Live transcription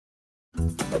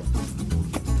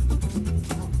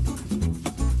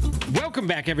Welcome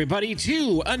back, everybody,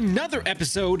 to another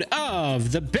episode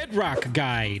of the Bedrock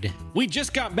Guide. We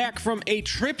just got back from a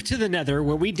trip to the Nether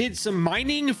where we did some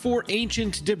mining for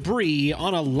ancient debris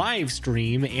on a live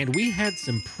stream, and we had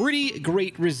some pretty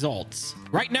great results.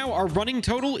 Right now, our running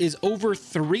total is over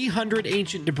 300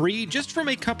 ancient debris just from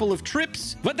a couple of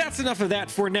trips, but that's enough of that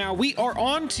for now. We are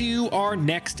on to our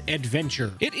next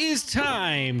adventure. It is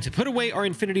time to put away our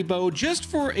infinity bow just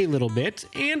for a little bit,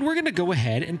 and we're going to go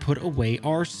ahead and put away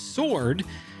our sword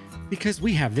because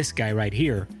we have this guy right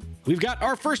here. We've got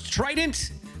our first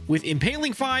Trident with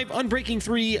Impaling 5, Unbreaking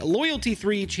 3, Loyalty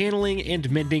 3, Channeling, and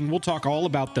Mending. We'll talk all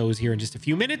about those here in just a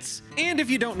few minutes. And if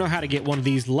you don't know how to get one of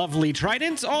these lovely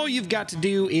Tridents, all you've got to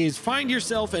do is find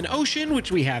yourself an ocean,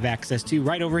 which we have access to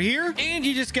right over here, and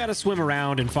you just gotta swim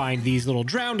around and find these little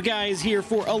drowned guys here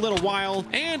for a little while.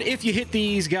 And if you hit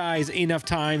these guys enough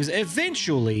times,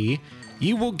 eventually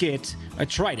you will get a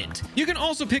Trident. You can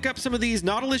also pick up some of these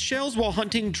Nautilus shells while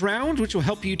hunting drowned, which will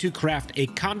help you to craft a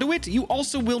conduit. You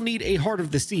also will need a Heart of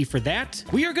the Sea for that.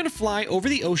 We are going to fly over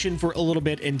the ocean for a little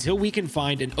bit until we can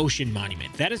find an ocean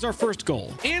monument. That is our first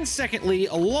goal. And secondly,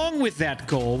 along with that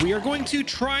goal, we are going to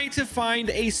try to find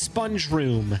a sponge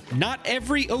room. Not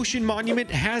every ocean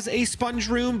monument has a sponge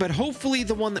room, but hopefully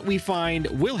the one that we find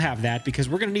will have that, because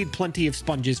we're going to need plenty of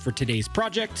sponges for today's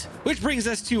project. Which brings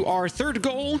us to our third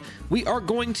goal. We are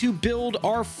going to build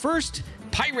our first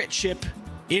pirate ship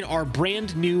in our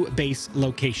brand new base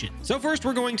location. So first,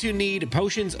 we're going to need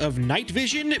potions of night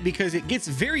vision because it gets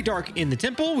very dark in the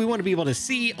temple. We want to be able to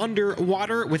see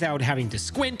underwater without having to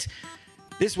squint.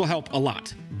 This will help a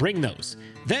lot. Bring those.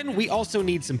 Then we also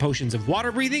need some potions of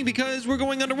water breathing because we're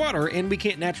going underwater and we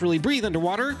can't naturally breathe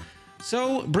underwater.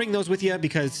 So bring those with you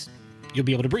because you'll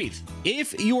be able to breathe.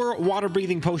 If your water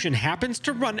breathing potion happens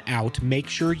to run out, make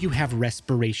sure you have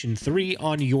respiration 3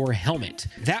 on your helmet.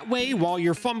 That way, while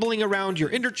you're fumbling around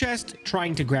your ender chest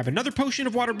trying to grab another potion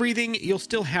of water breathing, you'll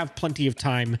still have plenty of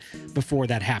time before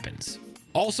that happens.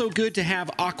 Also good to have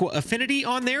Aqua Affinity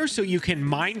on there so you can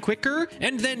mine quicker,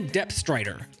 and then Depth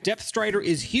Strider. Depth Strider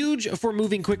is huge for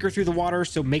moving quicker through the water,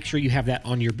 so make sure you have that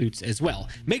on your boots as well.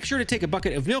 Make sure to take a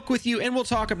bucket of milk with you, and we'll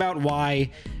talk about why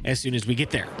as soon as we get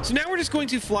there. So now we're just going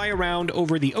to fly around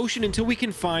over the ocean until we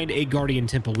can find a Guardian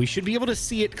Temple. We should be able to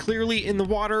see it clearly in the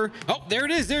water. Oh, there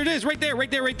it is, right there,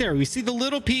 right there, right there. We see the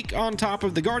little peak on top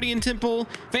of the Guardian Temple.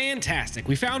 Fantastic,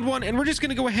 we found one, and we're just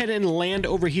gonna go ahead and land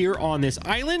over here on this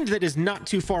island that is not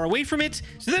too far away from it.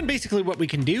 So then basically what we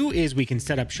can do is we can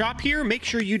set up shop here. Make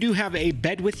sure you do have a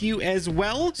bed with you as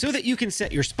well so that you can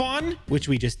set your spawn, which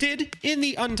we just did. In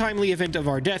the untimely event of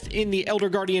our death in the Elder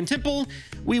Guardian Temple,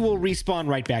 we will respawn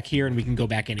right back here and we can go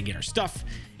back in and get our stuff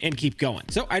and keep going.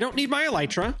 So I don't need my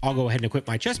elytra. I'll go ahead and equip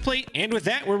my chest plate. And with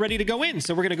that, we're ready to go in.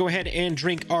 So we're going to go ahead and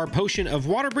drink our potion of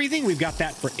water breathing. We've got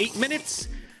that for 8 minutes.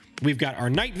 We've got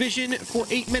our night vision for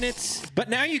 8 minutes. But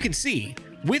now you can see,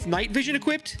 with night vision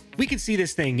equipped, we can see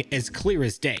this thing as clear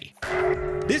as day.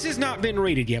 This has not been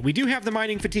rated yet. We do have the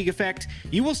mining fatigue effect.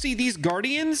 You will see these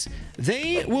guardians,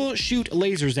 they will shoot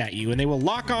lasers at you and they will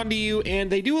lock onto you and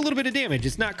they do a little bit of damage.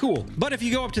 It's not cool. But if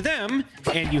you go up to them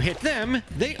and you hit them,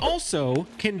 they also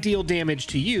can deal damage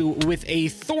to you with a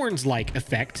thorns-like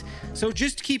effect. So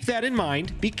just keep that in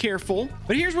mind. Be careful.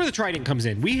 But here's where the Trident comes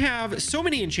in. We have so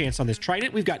many enchants on this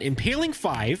Trident. We've got Impaling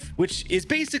 5, which is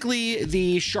basically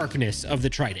the sharpness of the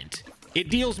Trident. It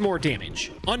deals more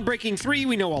damage. Unbreaking 3,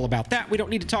 we know all about that. We don't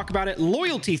need to talk about it.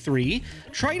 Loyalty 3,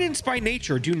 Tridents by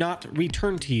nature do not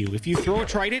return to you. If you throw a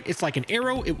Trident, it's like an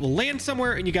arrow. It will land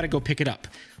somewhere and you got to go pick it up.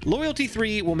 Loyalty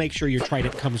 3 will make sure your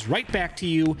Trident comes right back to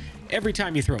you every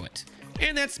time you throw it.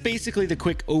 And that's basically the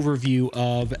quick overview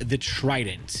of the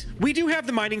Trident. We do have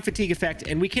the mining fatigue effect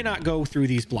and we cannot go through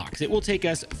these blocks. It will take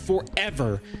us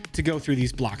forever to go through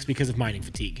these blocks because of mining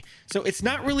fatigue. So it's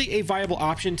not really a viable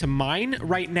option to mine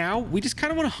right now. We just kind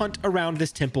of want to hunt around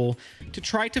this temple to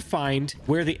try to find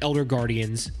where the Elder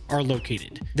Guardians are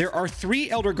located. There are 3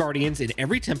 Elder Guardians in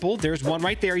every temple. There's one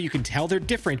right there. You can tell they're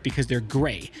different because they're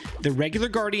gray. The regular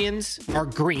Guardians are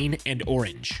green and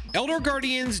orange. Elder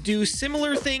Guardians do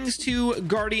similar things to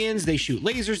Guardians. They shoot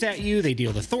lasers at you. They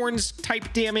deal the thorns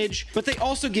type damage, but they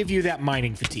also give you that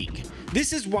mining fatigue.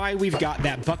 This is why we've got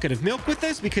that bucket of milk with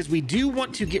us, because we do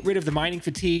want to get rid of the mining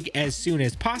fatigue as soon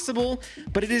as possible,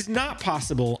 but it is not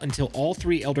possible until all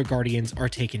 3 Elder Guardians are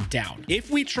taken down. If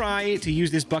we try to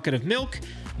use this bucket of milk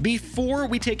before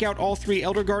we take out all 3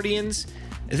 Elder Guardians,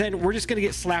 then we're just going to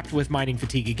get slapped with mining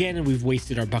fatigue again, and we've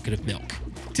wasted our bucket of milk.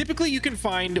 Typically, you can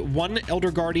find 1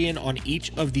 Elder Guardian on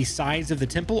each of the sides of the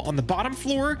temple on the bottom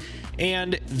floor,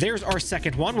 and there's our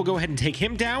second one. We'll go ahead and take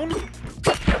him down.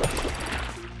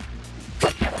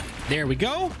 There we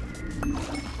go.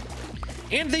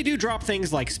 And they do drop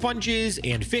things like sponges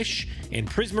and fish and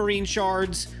prismarine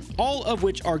shards, all of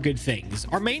which are good things.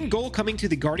 Our main goal coming to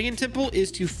the Guardian Temple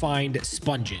is to find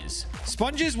sponges.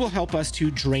 Sponges will help us to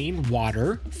drain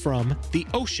water from the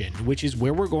ocean, which is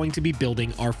where we're going to be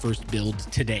building our first build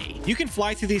today. You can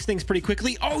fly through these things pretty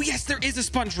quickly. Oh yes, there is a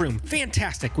sponge room.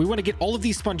 Fantastic. We want to get all of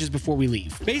these sponges before we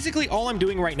leave. Basically, all I'm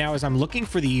doing right now is I'm looking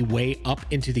for the way up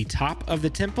into the top of the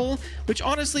temple, which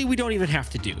honestly, we don't even have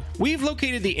to do. We've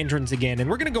located the entrance again, and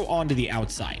we're going to go on to the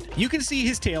outside. You can see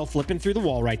his tail flipping through the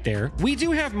wall right there. We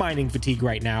do have mining fatigue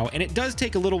right now, and it does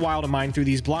take a little while to mine through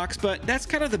these blocks, but that's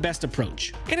kind of the best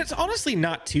approach. And it's honestly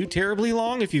not too terribly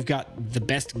long if you've got the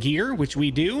best gear, which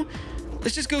we do.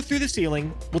 Let's just go through the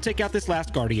ceiling. We'll take out this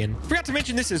last guardian. Forgot to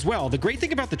mention this as well. The great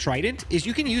thing about the Trident is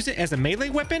you can use it as a melee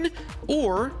weapon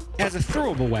or as a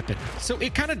throwable weapon. So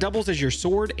it kind of doubles as your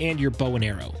sword and your bow and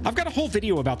arrow. I've got a whole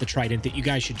video about the Trident that you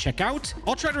guys should check out.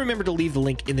 I'll try to remember to leave the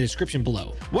link in the description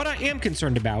below. What I am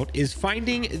concerned about is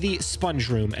finding the sponge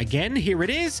room. Again, here it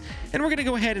is, and we're gonna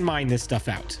go ahead and mine this stuff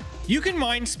out. You can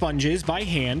mine sponges by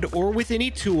hand or with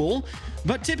any tool,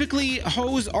 but typically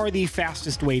hoes are the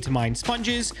fastest way to mine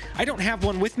sponges. I don't have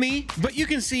one with me, but you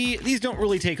can see these don't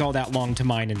really take all that long to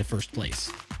mine in the first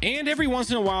place. And every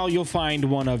once in a while, you'll find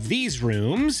one of these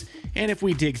rooms. And if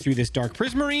we dig through this dark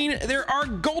prismarine, there are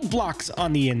gold blocks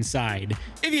on the inside.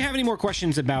 If you have any more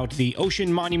questions about the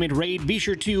Ocean Monument raid, be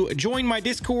sure to join my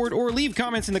Discord or leave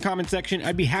comments in the comment section.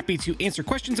 I'd be happy to answer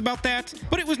questions about that.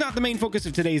 But it was not the main focus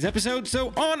of today's episode,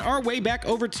 so on our way back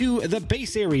over to the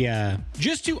base area.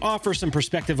 Just to offer some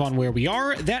perspective on where we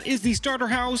are, that is the starter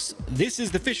house, this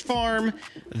is the fish farm,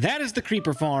 that is the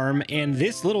creeper farm, and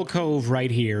this little cove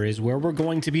right here is where we're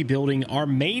going to be building our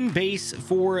main base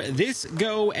for this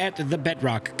go at the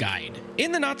Bedrock guide.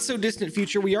 In the not so distant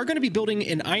future, we are going to be building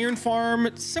an iron farm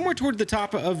somewhere toward the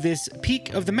top of this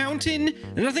peak of the mountain,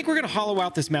 and I think we're going to hollow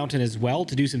out this mountain as well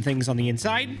to do some things on the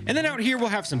inside. And then out here we'll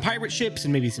have some pirate ships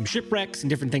and maybe some shipwrecks and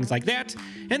different things like that,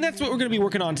 and that's what we're going to be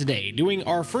working on today, doing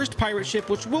our first pirate ship,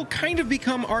 which will kind of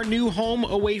become our new home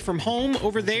away from home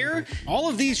over there. All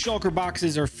of these shulker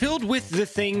boxes are filled with the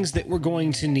things that we're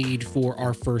going to need for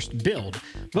our first build.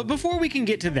 But before we can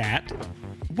get to that,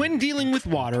 when dealing with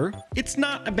water, it's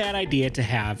not a bad idea to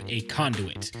have a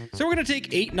conduit. So we're going to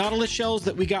take 8 Nautilus shells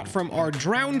that we got from our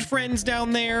drowned friends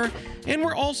down there, and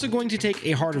we're also going to take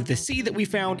a Heart of the Sea that we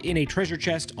found in a treasure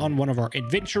chest on one of our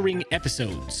adventuring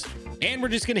episodes. And we're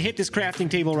just going to hit this crafting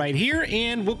table right here,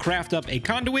 and we'll craft up a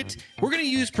conduit. We're going to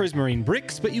use prismarine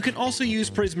bricks, but you can also use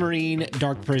prismarine,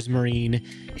 dark prismarine,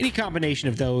 any combination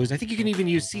of those. I think you can even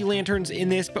use sea lanterns in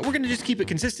this, but we're going to just keep it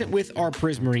consistent with our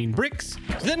prismarine bricks.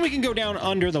 So then we can go down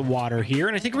under the water here,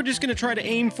 and I think we're just going to try to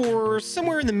aim for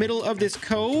somewhere in the middle of this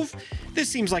cove. This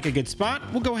seems like a good spot.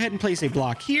 We'll go ahead and place a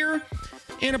block here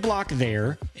and a block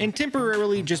there, and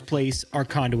temporarily just place our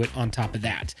conduit on top of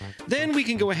that. Then we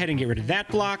can go ahead and get rid of that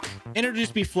block, and it'll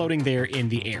just be floating there in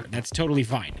the air. That's totally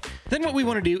fine. Then what we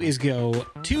want to do is go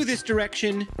to this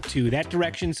direction, to that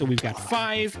direction, so we've got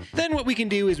 5. Then what we can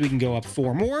do is we can go up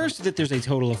 4 more, so that there's a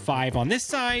total of 5 on this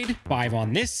side, 5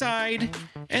 on this side,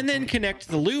 and then connect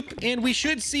the loop, and we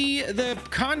should see the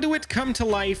conduit come to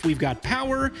life. We've got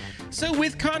power. So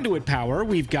with conduit power,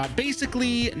 we've got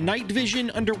basically night vision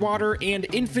underwater and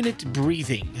infinite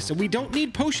breathing. So we don't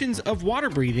need potions of water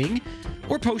breathing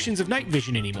or potions of night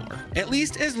vision anymore, at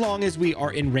least as long as we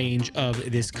are in range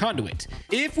of this conduit.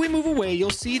 If we move away, you'll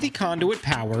see the conduit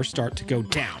power start to go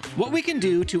down. What we can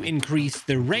do to increase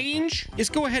the range is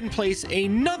go ahead and place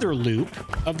another loop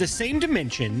of the same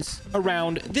dimensions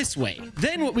around this way.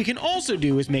 Then what we can also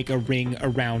do is make a ring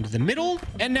around the middle,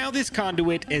 and now this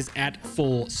conduit is at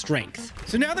full strength.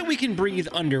 So now that we can breathe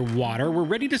underwater, we're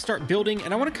ready to start building,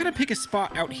 and I want to kind of pick a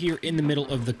spot out here in the middle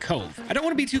of the cove. I don't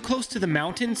want to be too close to the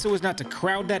mountain so as not to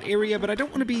crowd that area, but I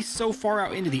don't want to be so far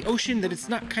out into the ocean that it's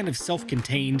not kind of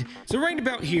self-contained. So right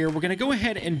about here, we're going to go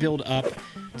ahead and build up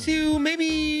to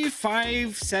maybe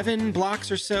 5-7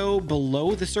 blocks or so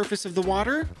below the surface of the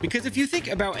water, because if you think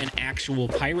about an actual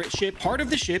pirate ship, part of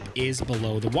the ship is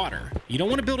below the water. You don't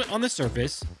want to build it on the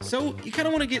surface, so you kind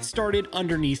of want to get started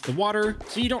underneath the water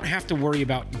so you don't have to worry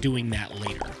about doing that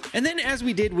later. And then as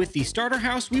we did with the starter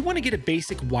house, we want to get a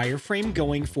basic wireframe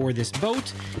going for this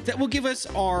boat that will give us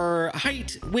our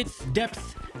height, width,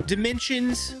 depth,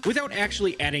 dimensions without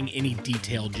actually adding any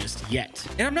detail just yet.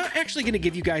 And I'm not actually going to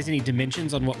give you guys any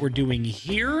dimensions on what we're doing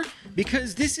here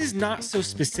because this is not so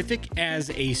specific as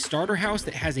a starter house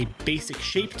that has a basic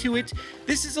shape to it.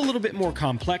 This is a little bit more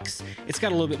complex. It's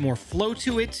got a little bit more flow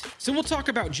to it. So we'll talk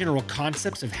about general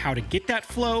concepts of how to get that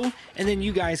flow, and then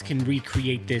you guys can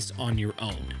recreate this on your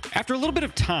own. After a little bit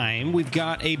of time, we've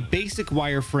got a basic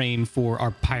wireframe for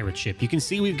our pirate ship. You can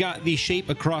see we've got the shape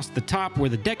across the top where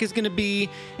the deck is going to be,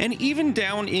 and even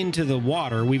down into the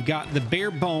water, we've got the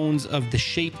bare bones of the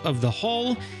shape of the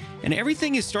hull, and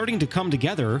everything is starting to come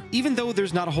together, even though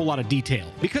there's not a whole lot of detail.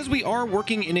 Because we are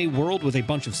working in a world with a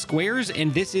bunch of squares,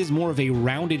 and this is more of a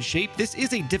rounded shape, this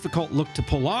is a difficult look to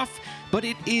pull off, but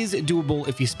it is doable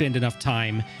if you spend enough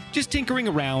time just tinkering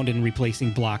around and replacing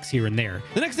blocks here and there.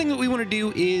 The next thing that we want to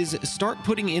do is start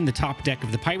putting in the top deck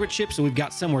of the pirate ship so we've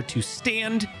got somewhere to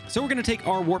stand. So we're going to take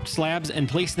our warped slabs and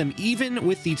place them even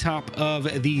with the top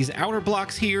of these outer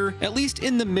blocks here, at least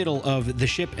in the middle of the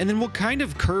ship, and then we'll kind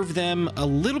of curve them a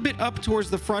little bit up towards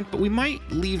the front, but we might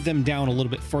leave them down a little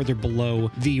bit further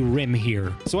below the rim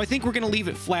here. So I think we're going to leave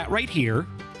it flat right here,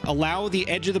 allow the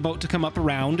edge of the boat to come up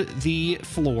around the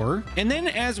floor, and then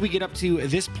as we get up to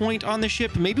this point on the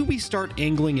ship, maybe we start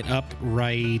angling it up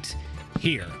right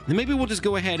here. Then maybe we'll just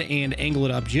go ahead and angle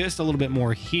it up just a little bit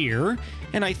more here,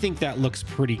 and I think that looks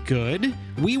pretty good.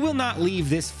 We will not leave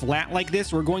this flat like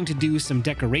this. We're going to do some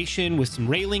decoration with some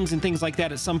railings and things like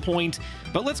that at some point,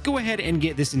 but let's go ahead and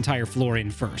get this entire floor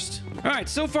in first. All right,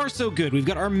 so far so good. We've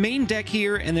got our main deck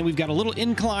here, and then we've got a little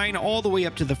incline all the way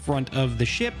up to the front of the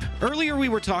ship. Earlier we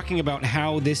were talking about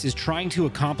how this is trying to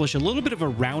accomplish a little bit of a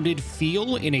rounded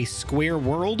feel in a square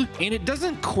world, and it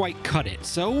doesn't quite cut it.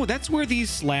 So that's where these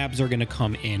slabs are going to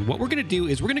come in. What we're going to do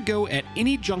is we're going to go at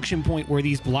any junction point where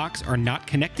these blocks are not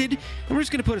connected, and we're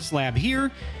just going to put a slab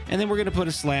here, and then we're going to put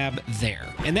a slab there.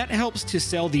 And that helps to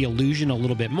sell the illusion a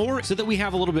little bit more so that we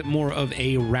have a little bit more of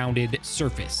a rounded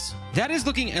surface. That is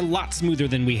looking a lot smoother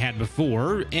than we had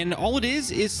before, and all it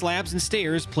is slabs and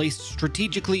stairs placed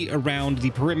strategically around the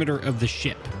perimeter of the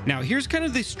ship. Now, here's kind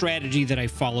of the strategy that I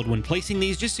followed when placing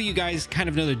these, just so you guys kind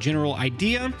of know the general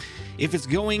idea. If it's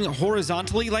going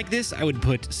horizontally like this, I would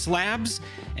put slabs,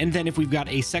 and then if we've got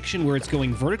a section where it's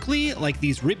going vertically, like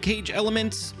these ribcage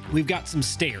elements, we've got some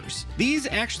stairs. These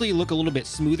actually look a little bit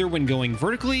smoother when going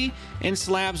vertically, and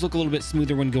slabs look a little bit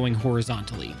smoother when going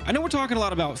horizontally. I know we're talking a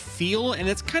lot about feel, and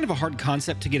it's kind of a hard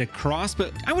concept to get across,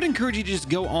 but I would encourage you to just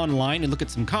go online and look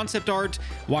at some concept art,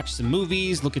 watch some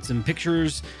movies, look at some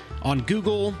pictures on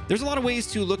Google. There's a lot of ways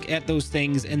to look at those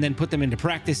things and then put them into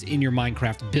practice in your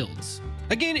Minecraft builds.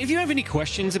 Again, if you have any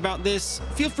questions about this,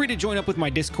 feel free to join up with my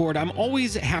Discord. I'm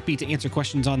always happy to answer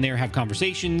questions on there, have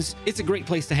conversations. It's a great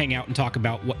place to hang out and talk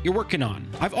about what you're working on.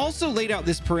 I've also laid out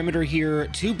this perimeter here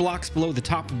 2 blocks below the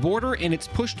top border, and it's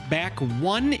pushed back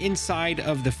 1 inside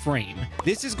of the frame.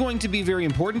 This is going to be very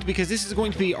important because this is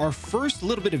going to be our first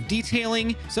little bit of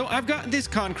detailing. So I've got this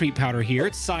concrete powder here.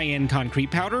 It's cyan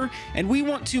concrete powder, and we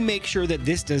want to make sure that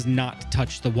this does not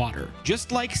touch the water.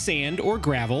 Just like sand or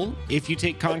gravel, if you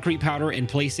take concrete powder and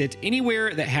place it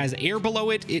anywhere that has air below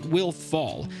it, it will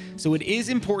fall. So it is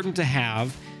important to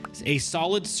have a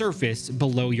solid surface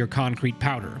below your concrete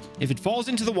powder. If it falls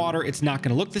into the water, it's not going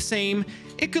to look the same.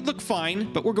 It could look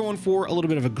fine, but we're going for a little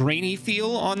bit of a grainy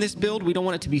feel on this build. We don't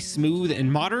want it to be smooth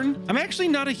and modern. I'm actually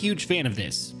not a huge fan of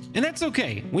this. And that's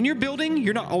okay. When you're building,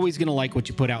 you're not always going to like what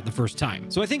you put out the first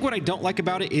time. So I think what I don't like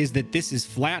about it is that this is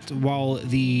flat while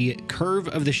the curve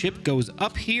of the ship goes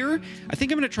up here. I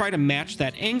think I'm going to try to match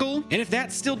that angle. And if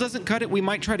that still doesn't cut it, we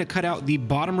might try to cut out the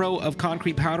bottom row of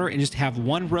concrete powder and just have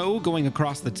 1 row going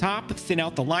across the top, thin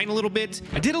out the line a little bit.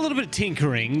 I did a little bit of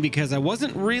tinkering because I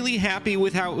wasn't really happy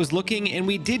with how it was looking, and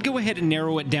we did go ahead and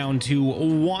narrow it down to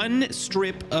 1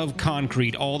 strip of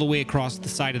concrete all the way across the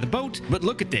side of the boat. But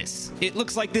look at this. It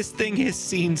looks like this thing has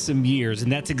seen some years,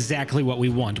 and that's exactly what we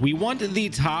want. We want the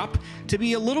top to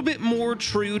be a little bit more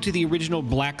true to the original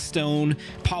blackstone,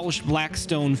 polished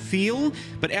blackstone feel,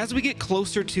 but as we get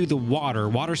closer to the water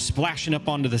splashing up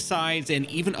onto the sides and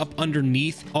even up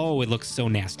underneath, oh, it looks so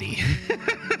nasty.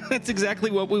 That's exactly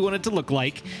what we want it to look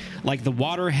like the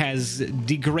water has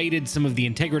degraded some of the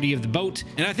integrity of the boat,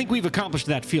 and I think we've accomplished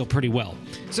that feel pretty well.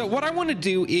 So what I want to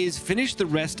do is finish the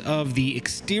rest of the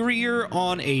exterior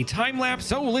on a time lapse.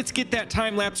 So let's get that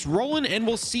time lapse rolling, and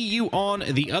we'll see you on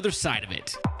the other side of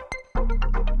it.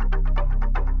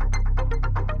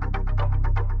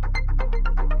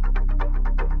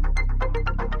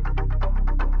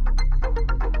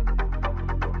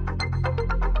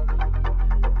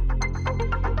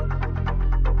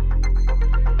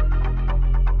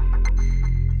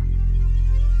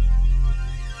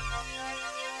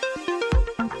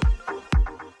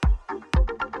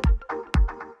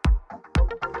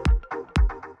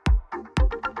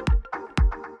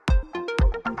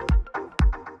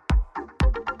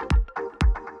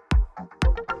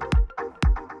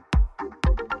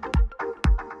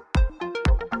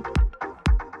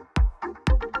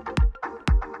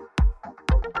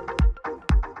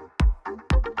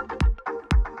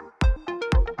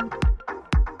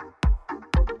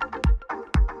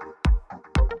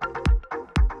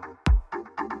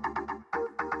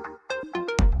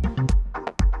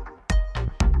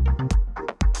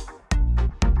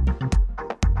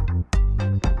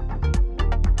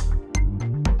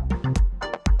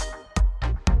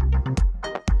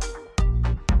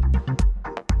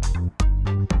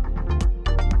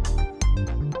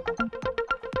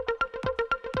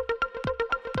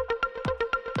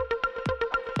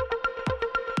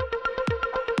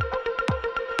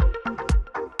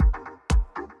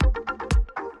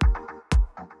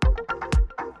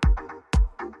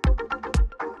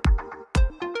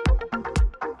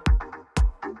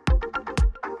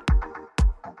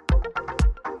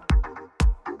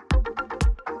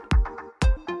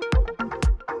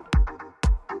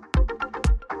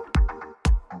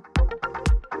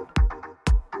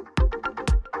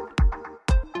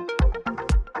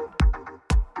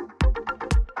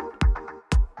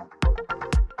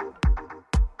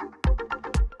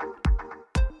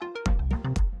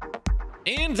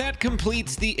 And that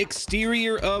completes the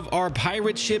exterior of our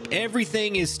pirate ship.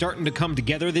 Everything is starting to come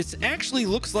together. This actually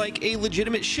looks like a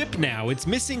legitimate ship now. It's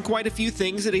missing quite a few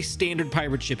things that a standard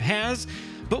pirate ship has,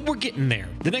 but we're getting there.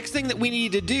 The next thing that we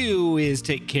need to do is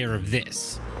take care of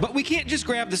this. But we can't just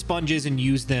grab the sponges and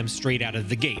use them straight out of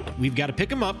the gate. We've got to pick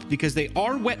them up because they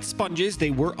are wet sponges. They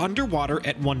were underwater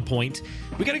at one point.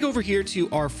 We got to go over here to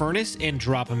our furnace and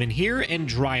drop them in here and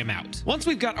dry them out. Once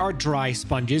we've got our dry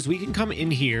sponges, we can come in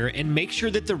here and make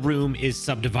sure that the room is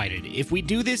subdivided. If we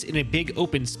do this in a big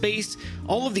open space,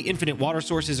 all of the infinite water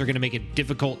sources are going to make it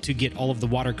difficult to get all of the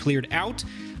water cleared out.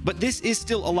 But this is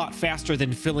still a lot faster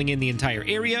than filling in the entire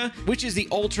area, which is the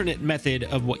alternate method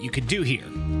of what you could do here.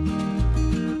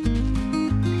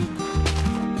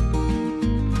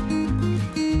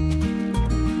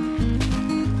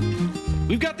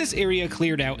 We've got this area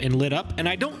cleared out and lit up, and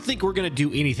I don't think we're going to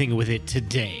do anything with it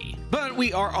today. But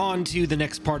we are on to the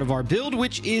next part of our build,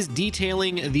 which is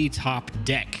detailing the top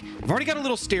deck. I've already got a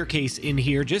little staircase in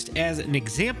here just as an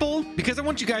example, because I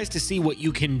want you guys to see what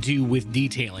you can do with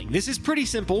detailing. This is pretty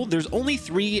simple. There's only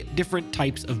 3 different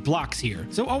types of blocks here.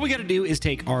 So all we got to do is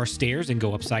take our stairs and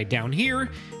go upside down here,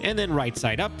 and then right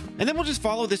side up. And then we'll just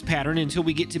follow this pattern until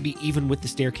we get to be even with the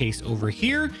staircase over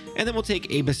here. And then we'll take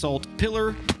a basalt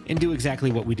pillar and do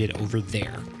exactly what we did over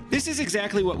there. This is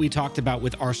exactly what we talked about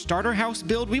with our starter house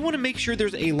build. We want to make sure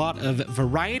there's a lot of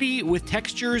variety with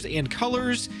textures and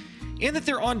colors, and that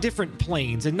they're on different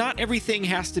planes, and not everything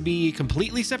has to be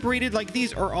completely separated. Like,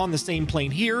 these are on the same plane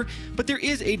here, but there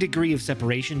is a degree of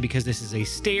separation because this is a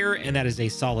stair and that is a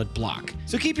solid block.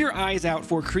 So keep your eyes out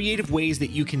for creative ways that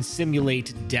you can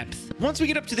simulate depth. Once we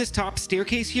get up to this top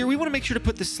staircase here, we want to make sure to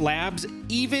put the slabs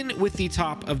even with the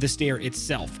top of the stair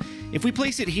itself. If we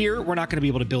place it here, we're not going to be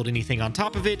able to build anything on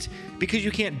top of it because you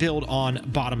can't build on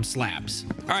bottom slabs.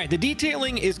 All right, the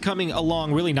detailing is coming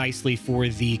along really nicely for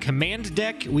the command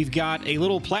deck. We've got a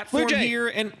little platform here,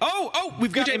 and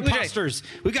we've got imposters.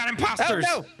 We've got imposters.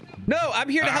 Oh, no, I'm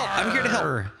here to help. I'm here to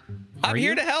help. I'm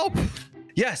here to help.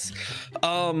 Yes.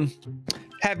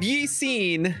 Have ye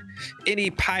seen any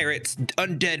pirates,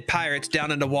 undead pirates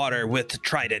down in the water with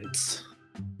tridents?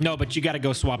 No, but you got to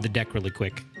go swab the deck really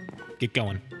quick. Get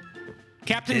going.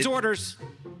 Captain's orders.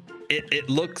 It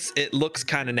looks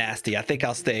kind of nasty. I think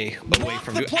I'll stay away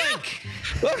from the plank.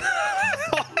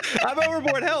 I'm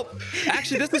overboard. Help!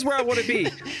 Actually, this is where I want to be.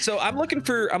 So I'm looking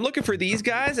for these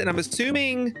guys, and I'm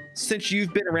assuming since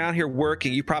you've been around here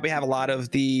working, you probably have a lot of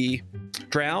the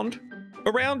drowned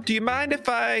around. Do you mind if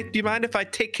I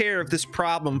take care of this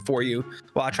problem for you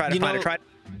while I try to find a trident?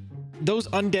 Those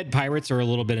undead pirates are a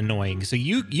little bit annoying, so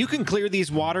you can clear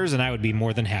these waters, and I would be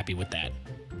more than happy with that.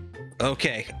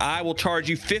 Okay, I will charge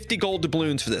you 50 gold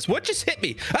doubloons for this. What just hit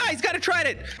me? Ah, he's got a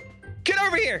trident. Get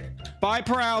over here. Bye,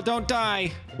 Prowl. Don't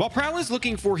die. While Prowl is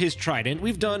looking for his trident,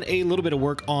 we've done a little bit of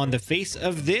work on the face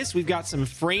of this. We've got some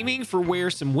framing for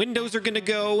where some windows are going to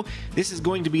go. This is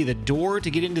going to be the door to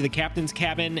get into the captain's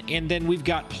cabin. And then we've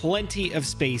got plenty of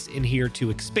space in here to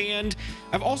expand.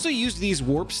 I've also used these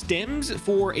warp stems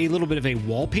for a little bit of a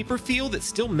wallpaper feel that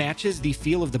still matches the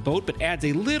feel of the boat, but adds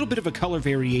a little bit of a color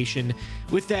variation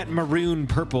with that maroon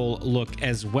purple look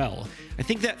as well. I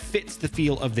think that fits the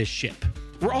feel of this ship.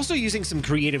 We're also using some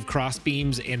creative cross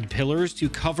beams and pillars to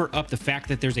cover up the fact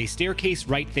that there's a staircase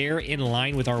right there in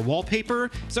line with our wallpaper.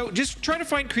 So just try to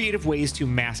find creative ways to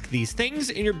mask these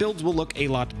things and your builds will look a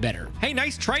lot better. Hey,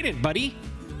 nice trident, buddy.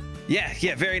 Yeah,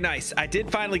 very nice. I did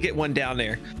finally get one down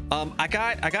there. I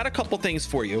got a couple things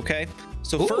for you, okay?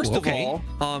 So first of all,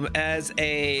 as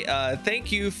a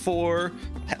thank you for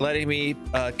letting me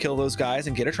kill those guys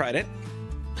and get a trident.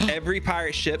 Every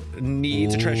pirate ship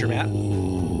needs a treasure map.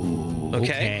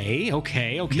 Okay.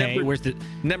 Where's the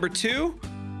number 2?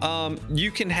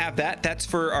 You can have that. That's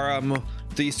for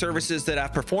the services that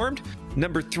I've performed.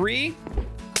 Number 3,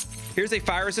 here's a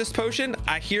fire resist potion.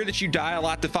 I hear that you die a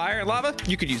lot to fire and lava.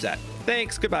 You could use that.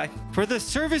 Thanks. Goodbye. For the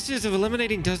services of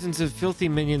eliminating dozens of filthy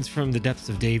minions from the depths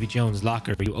of Davy Jones'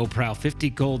 locker, you owe Prowl 50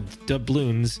 gold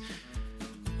doubloons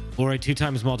or a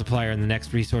 2x multiplier in the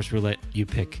next resource roulette you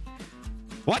pick.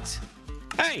 What?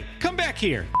 Hey, come back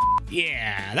here.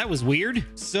 Yeah, that was weird.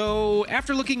 So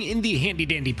after looking in the handy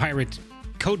dandy pirate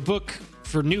codebook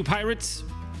for new pirates,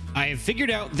 I have figured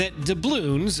out that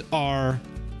doubloons are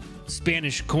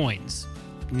Spanish coins.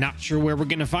 Not sure where we're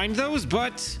gonna find those,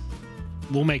 but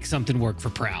we'll make something work for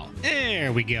Prowl.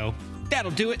 There we go. That'll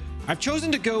do it. All I've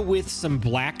chosen to go with some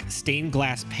black stained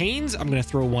glass panes. I'm going to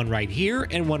throw one right here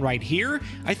and one right here.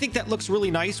 I think that looks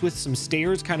really nice with some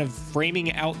stairs kind of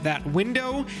framing out that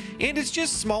window. And it's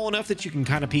just small enough that you can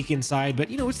kind of peek inside,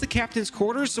 but you know, it's the captain's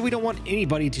quarters, so we don't want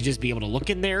anybody to just be able to look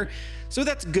in there. So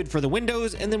that's good for the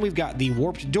windows. And then we've got the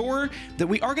warped door that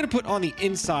we are going to put on the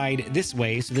inside this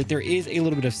way so that there is a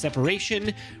little bit of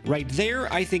separation right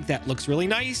there. I think that looks really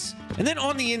nice. And then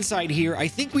on the inside here, I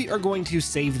think we are going to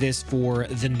save this for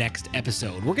the next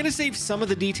episode. We're going to save some of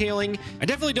the detailing. I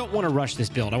definitely don't want to rush this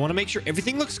build. I want to make sure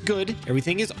everything looks good.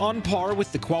 Everything is on par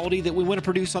with the quality that we want to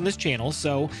produce on this channel.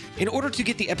 So in order to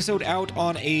get the episode out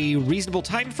on a reasonable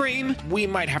time frame, we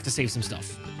might have to save some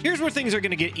stuff. Here's where things are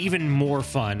going to get even more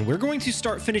fun. We're going to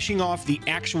start finishing off the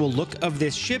actual look of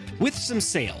this ship with some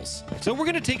sails. So we're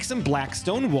going to take some black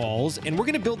stone walls and we're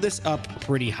going to build this up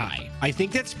pretty high. I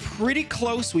think that's pretty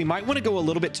close. We might want to go a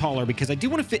little bit taller because I do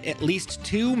want to fit at least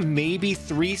 2, maybe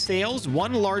 3 sails,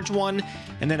 one large one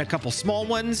and then a couple small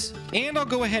ones. And I'll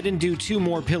go ahead and do 2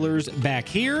 more pillars back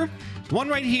here. One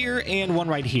right here and one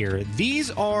right here.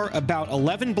 These are about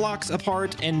 11 blocks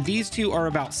apart and these 2 are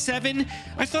about 7.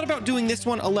 I thought about doing this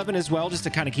one 11 as well just to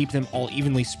kind of keep them all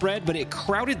evenly spread, but it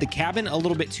crowded the cabin a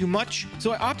little bit too much.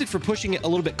 So I opted for pushing it a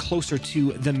little bit closer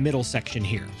to the middle section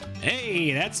here.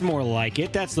 Hey, that's more like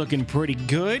it. That's looking pretty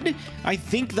good. I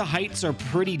think the heights are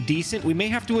pretty decent. We may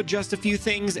have to adjust a few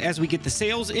things as we get the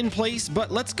sails in place, but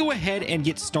let's go ahead and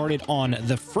get started on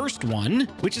the first one,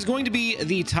 which is going to be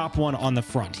the top one on the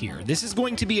front here. This is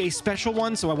going to be a special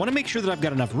one, so I want to make sure that I've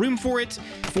got enough room for it.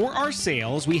 For our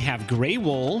sails, we have gray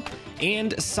wool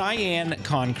and cyan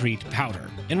concrete powder.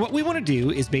 And what we want to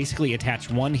do is basically attach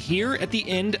one here at the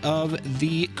end of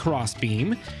the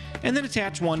crossbeam, and then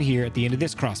attach one here at the end of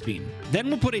this crossbeam. Then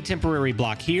we'll put a temporary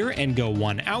block here and go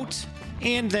one out,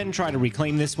 and then try to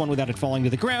reclaim this one without it falling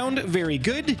to the ground. Very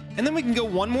good. And then we can go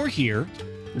one more here,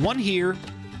 one here,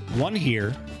 one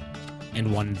here,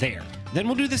 and one there. Then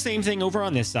we'll do the same thing over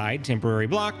on this side. Temporary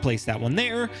block, place that one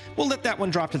there. We'll let that one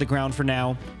drop to the ground for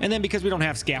now. And then because we don't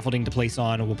have scaffolding to place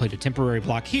on, we'll put a temporary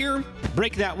block here,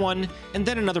 break that one, and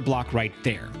then another block right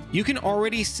there. You can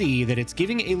already see that it's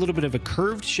giving a little bit of a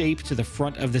curved shape to the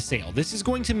front of the sail. This is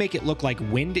going to make it look like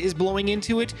wind is blowing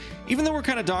into it, even though we're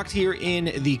kind of docked here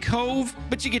in the cove,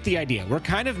 but you get the idea. We're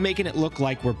kind of making it look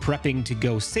like we're prepping to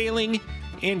go sailing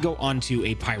and go onto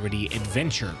a piratey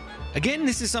adventure. Again,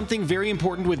 this is something very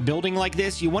important with building like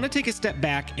this. You want to take a step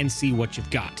back and see what you've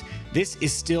got. This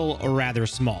is still rather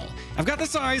small. I've got the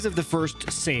size of the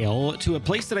first sail to a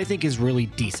place that I think is really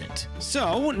decent.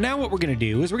 So now what we're going to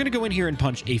do is we're going to go in here and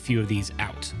punch a few of these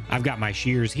out. I've got my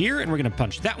shears here and we're going to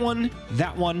punch that one,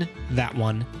 that one, that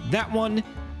one, that one,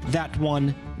 that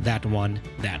one, that one,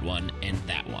 that one, and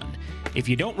that one. If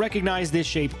you don't recognize this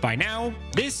shape by now,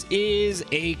 this is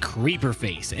a creeper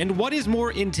face. And what is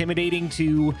more intimidating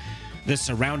to the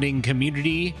surrounding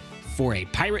community for a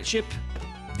pirate ship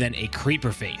than a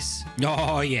creeper face?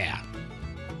 Oh, yeah.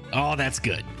 Oh, that's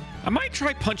good. I might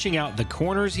try punching out the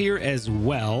corners here as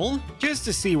well, just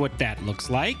to see what that looks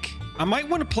like. I might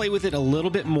want to play with it a little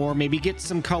bit more, maybe get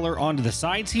some color onto the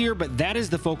sides here, but that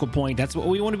is the focal point. That's what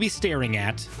we want to be staring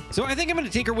at. So I think I'm going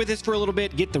to tinker with this for a little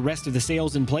bit, get the rest of the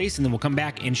sails in place, and then we'll come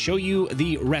back and show you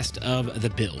the rest of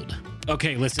the build.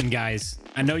 Okay, listen, guys.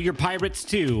 I know you're pirates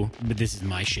too, but this is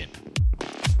my ship.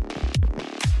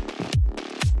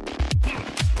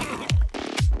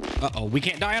 Uh-oh, we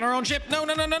can't die on our own ship. No,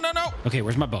 no, no, no, no, no. Okay,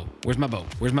 where's my bow? Where's my bow?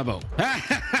 Where's my bow?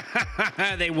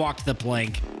 They walked the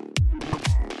plank.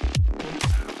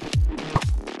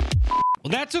 Well,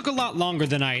 that took a lot longer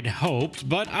than I'd hoped,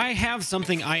 but I have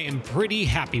something I am pretty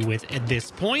happy with at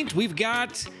this point. We've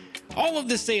got all of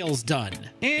the sails done.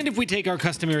 And if we take our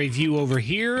customary view over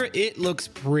here, it looks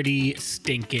pretty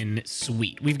stinking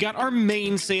sweet. We've got our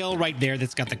main sail right there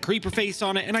that's got the creeper face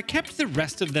on it, and I kept the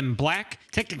rest of them black.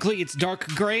 Technically, it's dark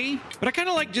gray, but I kind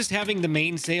of like just having the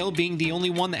main sail being the only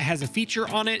one that has a feature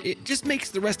on it. It just makes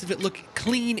the rest of it look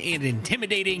clean and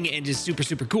intimidating and just super,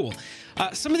 super cool.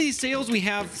 Some of these sails we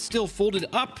have still folded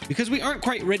up because we aren't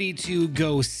quite ready to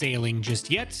go sailing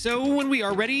just yet. So when we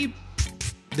are ready,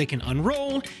 they can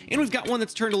unroll, and we've got one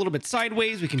that's turned a little bit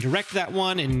sideways. We can direct that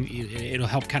one and it'll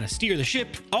help kind of steer the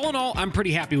ship. All in all, I'm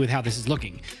pretty happy with how this is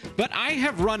looking, but I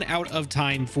have run out of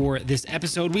time for this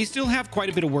episode. We still have quite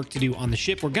a bit of work to do on the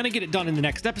ship. We're going to get it done in the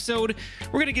next episode.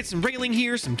 We're going to get some railing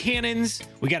here, some cannons.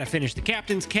 We got to finish the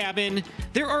captain's cabin.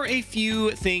 There are a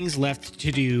few things left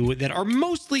to do that are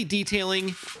mostly mostly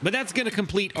detailing, but that's going to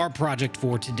complete our project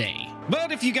for today.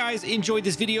 But if you guys enjoyed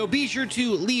this video, be sure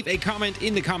to leave a comment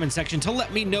in the comment section to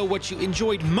let me know what you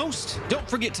enjoyed most. Don't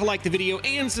forget to like the video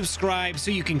and subscribe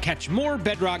so you can catch more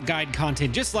Bedrock Guide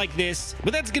content just like this.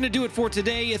 But that's going to do it for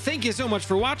today. Thank you so much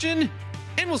for watching,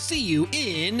 and we'll see you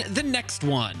in the next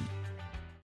one.